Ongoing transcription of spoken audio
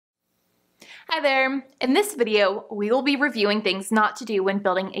Hi there! In this video, we will be reviewing things not to do when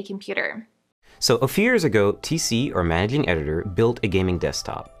building a computer. So a few years ago, TC, or Managing Editor, built a gaming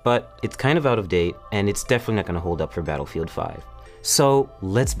desktop, but it's kind of out of date, and it's definitely not going to hold up for Battlefield 5. So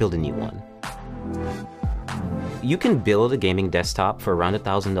let's build a new one. You can build a gaming desktop for around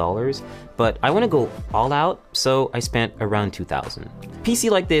 $1,000, but I want to go all out, so I spent around $2,000. A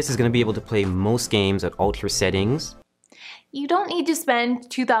PC like this is going to be able to play most games at ultra settings. You don't need to spend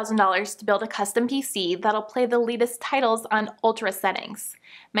 $2,000 to build a custom PC that'll play the latest titles on ultra settings.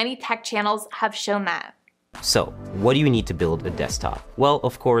 Many tech channels have shown that. So, what do you need to build a desktop? Well,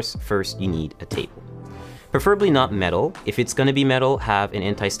 of course, first you need a table. Preferably not metal. If it's going to be metal, have an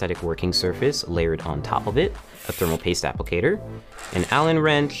anti-static working surface layered on top of it, a thermal paste applicator, an Allen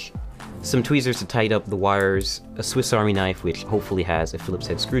wrench, some tweezers to tighten up the wires, a Swiss Army knife which hopefully has a Phillips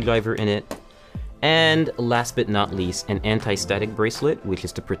head screwdriver in it, and last but not least, an anti-static bracelet, which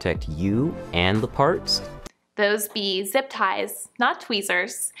is to protect you and the parts. Those be zip ties, not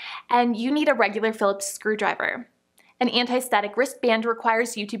tweezers, and you need a regular Phillips screwdriver. An anti-static wristband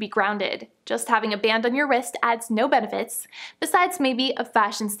requires you to be grounded. Just having a band on your wrist adds no benefits, besides maybe a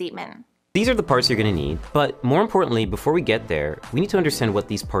fashion statement. These are the parts you're going to need, but more importantly, before we get there, we need to understand what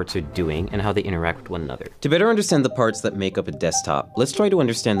these parts are doing and how they interact with one another. To better understand the parts that make up a desktop, let's try to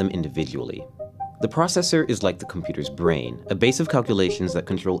understand them individually. The processor is like the computer's brain, a base of calculations that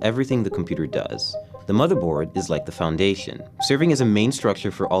control everything the computer does. The motherboard is like the foundation, serving as a main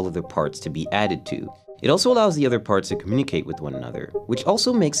structure for all other parts to be added to. It also allows the other parts to communicate with one another, which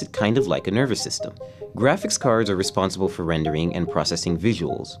also makes it kind of like a nervous system. Graphics cards are responsible for rendering and processing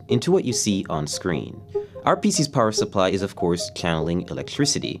visuals into what you see on screen. Our PC's power supply is of course channeling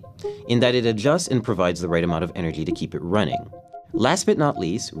electricity, in that it adjusts and provides the right amount of energy to keep it running. Last but not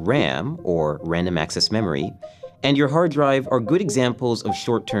least, RAM, or random access memory, and your hard drive are good examples of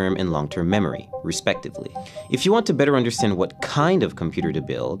short-term and long-term memory, respectively. If you want to better understand what kind of computer to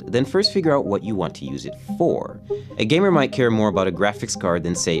build, then first figure out what you want to use it for. A gamer might care more about a graphics card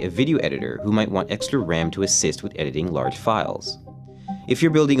than, say, a video editor who might want extra RAM to assist with editing large files. If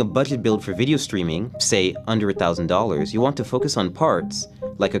you're building a budget build for video streaming, say under $1,000, you want to focus on parts,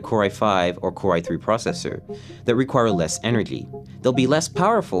 like a Core i5 or Core i3 processor, that require less energy. They'll be less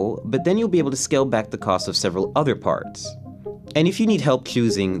powerful, but then you'll be able to scale back the cost of several other parts. And if you need help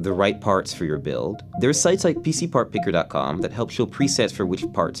choosing the right parts for your build, there are sites like PCPartPicker.com that help show presets for which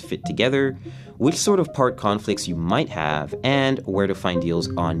parts fit together, which sort of part conflicts you might have, and where to find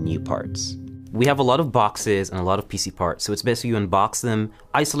deals on new parts. We have a lot of boxes and a lot of PC parts, so it's best you unbox them,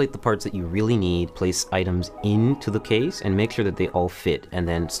 isolate the parts that you really need, place items into the case, and make sure that they all fit, and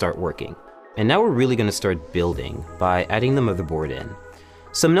then start working. And now we're really going to start building by adding the motherboard in.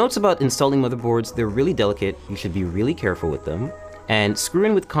 Some notes about installing motherboards: they're really delicate, you should be really careful with them, and screw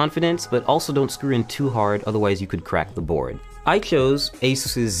in with confidence, but also don't screw in too hard, otherwise you could crack the board. I chose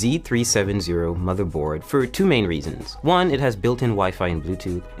Asus's Z370 motherboard for two main reasons. One, it has built-in Wi-Fi and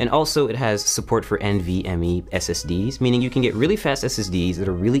Bluetooth, and also it has support for NVMe SSDs, meaning you can get really fast SSDs that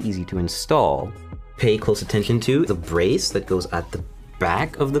are really easy to install. Pay close attention to the brace that goes at the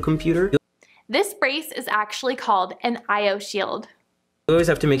back of the computer. This brace is actually called an I/O shield. You always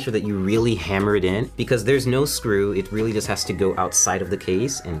have to make sure that you really hammer it in, because there's no screw, it really just has to go outside of the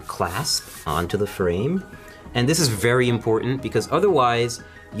case and clasp onto the frame. And this is very important because otherwise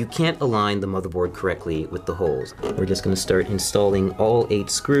you can't align the motherboard correctly with the holes. We're just going to start installing all 8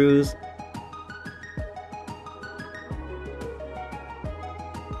 screws.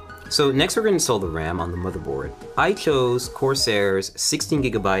 So next we're going to install the RAM on the motherboard. I chose Corsair's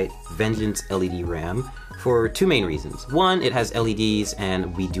 16GB Vengeance LED RAM for two main reasons. One, it has LEDs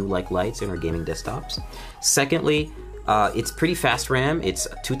and we do like lights in our gaming desktops. Secondly, it's pretty fast RAM. It's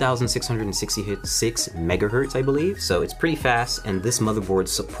 2666 megahertz, I believe, so it's pretty fast, and this motherboard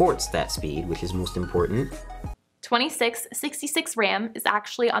supports that speed, which is most important. 2666 RAM is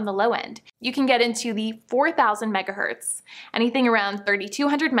actually on the low end. You can get into the 4000 megahertz. Anything around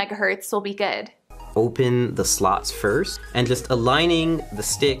 3200 megahertz will be good. Open the slots first, and just aligning the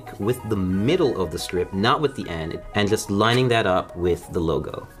stick with the middle of the strip, not with the end, and just lining that up with the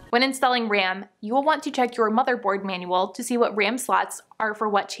logo. When installing RAM, you will want to check your motherboard manual to see what RAM slots are for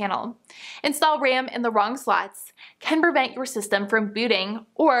what channel. Install RAM in the wrong slots can prevent your system from booting,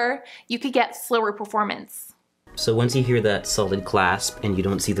 or you could get slower performance. So once you hear that solid clasp and you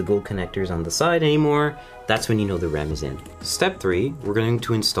don't see the gold connectors on the side anymore, that's when you know the RAM is in. Step 3, we're going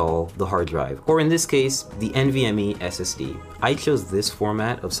to install the hard drive, or in this case, the NVMe SSD. I chose this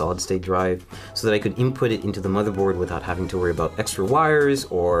format of solid state drive so that I could input it into the motherboard without having to worry about extra wires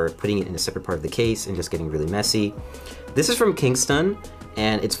or putting it in a separate part of the case and just getting really messy. This is from Kingston,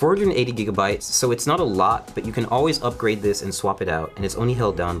 and it's 480 gigabytes, so it's not a lot, but you can always upgrade this and swap it out, and it's only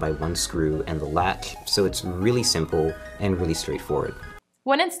held down by one screw and the latch, so it's really simple and really straightforward.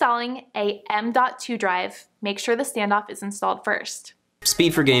 When installing a M.2 drive, make sure the standoff is installed first.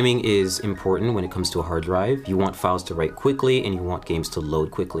 Speed for gaming is important when it comes to a hard drive. You want files to write quickly and you want games to load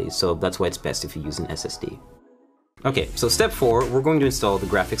quickly, so that's why it's best if you use an SSD. Okay, so step 4, we're going to install the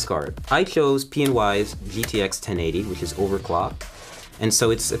graphics card. I chose PNY's GTX 1080, which is overclocked, and so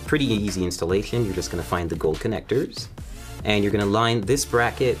it's a pretty easy installation. You're just going to find the gold connectors, and you're going to line this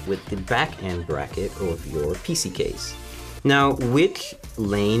bracket with the back end bracket of your PC case. Now, which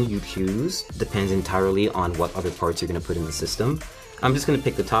lane you choose depends entirely on what other parts you're going to put in the system. I'm just going to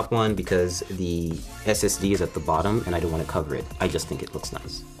pick the top one because the SSD is at the bottom and I don't want to cover it. I just think it looks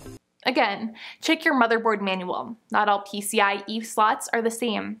nice. Again, check your motherboard manual. Not all PCIe slots are the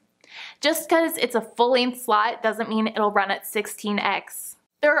same. Just because it's a full-length slot doesn't mean it'll run at 16x.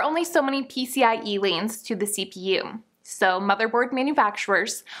 There are only so many PCIe lanes to the CPU, so motherboard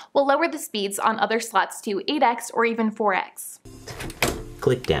manufacturers will lower the speeds on other slots to 8x or even 4x.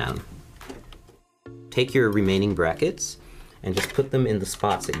 Click down. Take your remaining brackets and just put them in the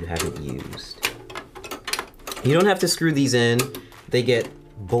spots that you haven't used. You don't have to screw these in. They get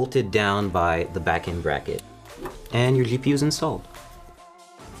bolted down by the back end bracket. And your GPU is installed.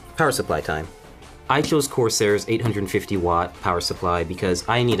 Power supply time. I chose Corsair's 850 watt power supply because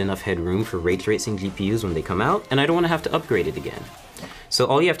I need enough headroom for ray tracing GPUs when they come out, and I don't want to have to upgrade it again. So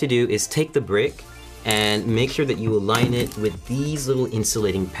all you have to do is take the brick and make sure that you align it with these little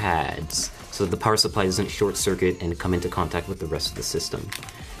insulating pads so that the power supply doesn't short circuit and come into contact with the rest of the system.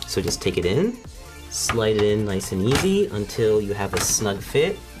 So just take it in, slide it in nice and easy until you have a snug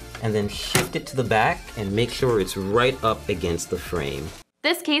fit, and then shift it to the back and make sure it's right up against the frame.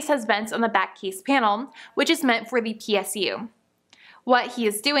 This case has vents on the back case panel, which is meant for the PSU. What he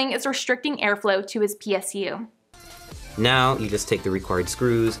is doing is restricting airflow to his PSU. Now you just take the required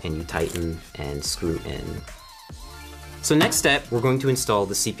screws and you tighten and screw in. So next step, we're going to install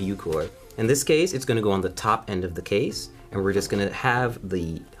the CPU cooler. In this case, it's going to go on the top end of the case, and we're just going to have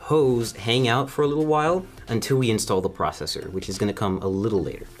the hose hang out for a little while until we install the processor, which is going to come a little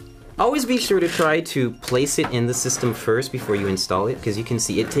later. Always be sure to try to place it in the system first before you install it, because you can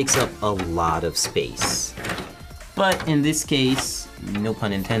see it takes up a lot of space. But in this case, no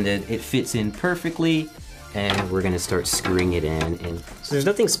pun intended, it fits in perfectly, and we're going to start screwing it in. And so there's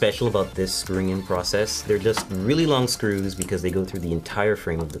nothing special about this screwing in process. They're just really long screws because they go through the entire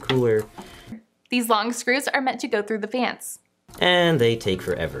frame of the cooler. These long screws are meant to go through the fans. And they take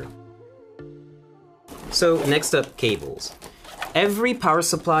forever. So next up, cables. Every power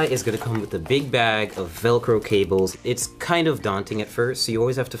supply is going to come with a big bag of Velcro cables. It's kind of daunting at first, so you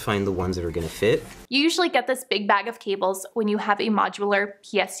always have to find the ones that are going to fit. You usually get this big bag of cables when you have a modular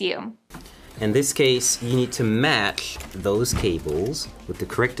PSU. In this case, you need to match those cables with the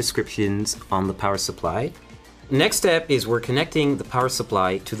correct descriptions on the power supply. Next step is we're connecting the power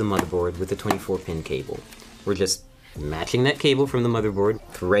supply to the motherboard with a 24-pin cable. We're just matching that cable from the motherboard,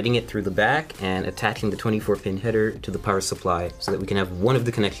 threading it through the back, and attaching the 24-pin header to the power supply so that we can have one of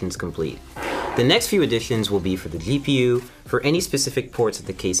the connections complete. The next few additions will be for the GPU, for any specific ports that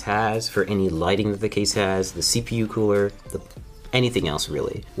the case has, for any lighting that the case has, the CPU cooler, anything else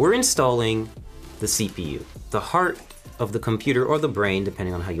really. We're installing the CPU, the heart of the computer or the brain,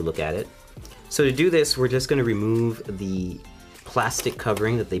 depending on how you look at it. So to do this, we're just going to remove the plastic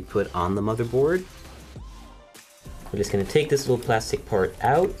covering that they put on the motherboard. We're just going to take this little plastic part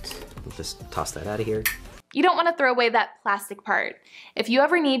out. We'll just toss that out of here. You don't want to throw away that plastic part. If you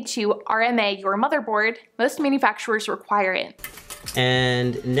ever need to RMA your motherboard, most manufacturers require it.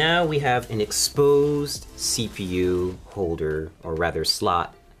 And now we have an exposed CPU holder, or rather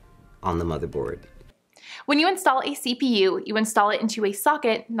slot, on the motherboard. When you install a CPU, you install it into a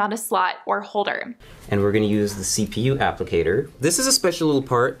socket, not a slot or holder. And we're going to use the CPU applicator. This is a special little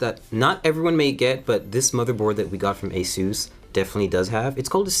part that not everyone may get, but this motherboard that we got from ASUS definitely does have. It's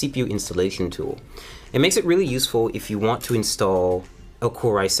called a CPU installation tool. It makes it really useful if you want to install a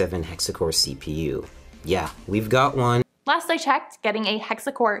Core i7 hexa-core CPU. Yeah, we've got one. Last I checked, getting a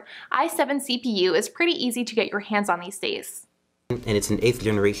hexa-core i7 CPU is pretty easy to get your hands on these days. And it's an 8th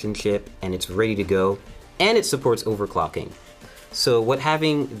generation chip, and it's ready to go, and it supports overclocking. So what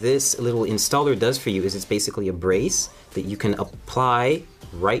having this little installer does for you is it's basically a brace that you can apply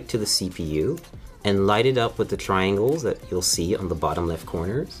right to the CPU and light it up with the triangles that you'll see on the bottom left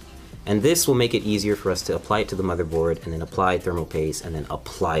corners. And this will make it easier for us to apply it to the motherboard and then apply thermal paste and then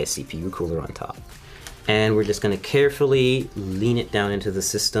apply a CPU cooler on top. And we're just going to carefully lean it down into the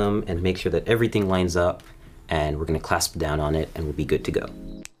system and make sure that everything lines up and we're gonna clasp down on it and we'll be good to go.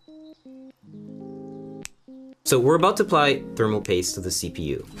 So we're about to apply thermal paste to the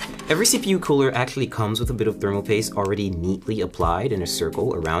CPU. Every CPU cooler actually comes with a bit of thermal paste already neatly applied in a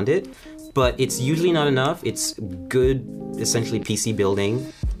circle around it, but it's usually not enough. It's good, essentially PC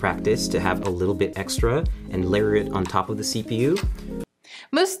building practice to have a little bit extra and layer it on top of the CPU.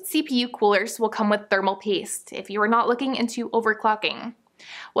 Most CPU coolers will come with thermal paste if you are not looking into overclocking.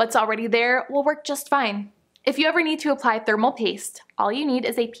 What's already there will work just fine. If you ever need to apply thermal paste, all you need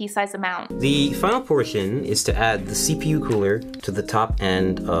is a pea-sized amount. The final portion is to add the CPU cooler to the top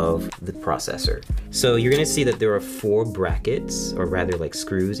end of the processor. So you're gonna see that there are 4 brackets, or rather like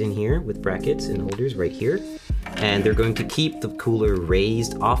screws in here with brackets and holders right here. And they're going to keep the cooler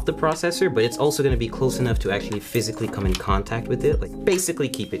raised off the processor, but it's also gonna be close enough to actually physically come in contact with it, like basically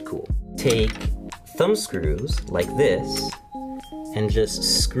keep it cool. Take thumb screws like this and just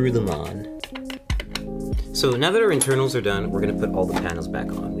screw them on. So now that our internals are done, we're gonna put all the panels back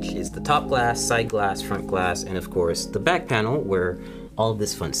on, which is the top glass, side glass, front glass, and of course the back panel where all of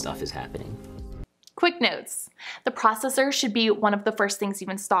this fun stuff is happening. Quick notes. The processor should be one of the first things you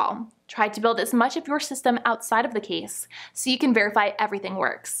install. Try to build as much of your system outside of the case so you can verify everything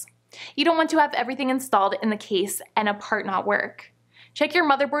works. You don't want to have everything installed in the case and a part not work. Check your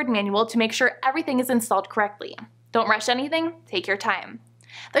motherboard manual to make sure everything is installed correctly. Don't rush anything, take your time.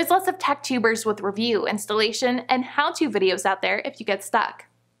 There's lots of tech tubers with review, installation, and how-to videos out there if you get stuck.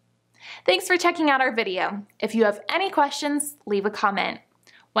 Thanks for checking out our video. If you have any questions, leave a comment.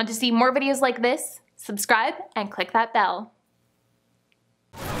 Want to see more videos like this? Subscribe and click that bell.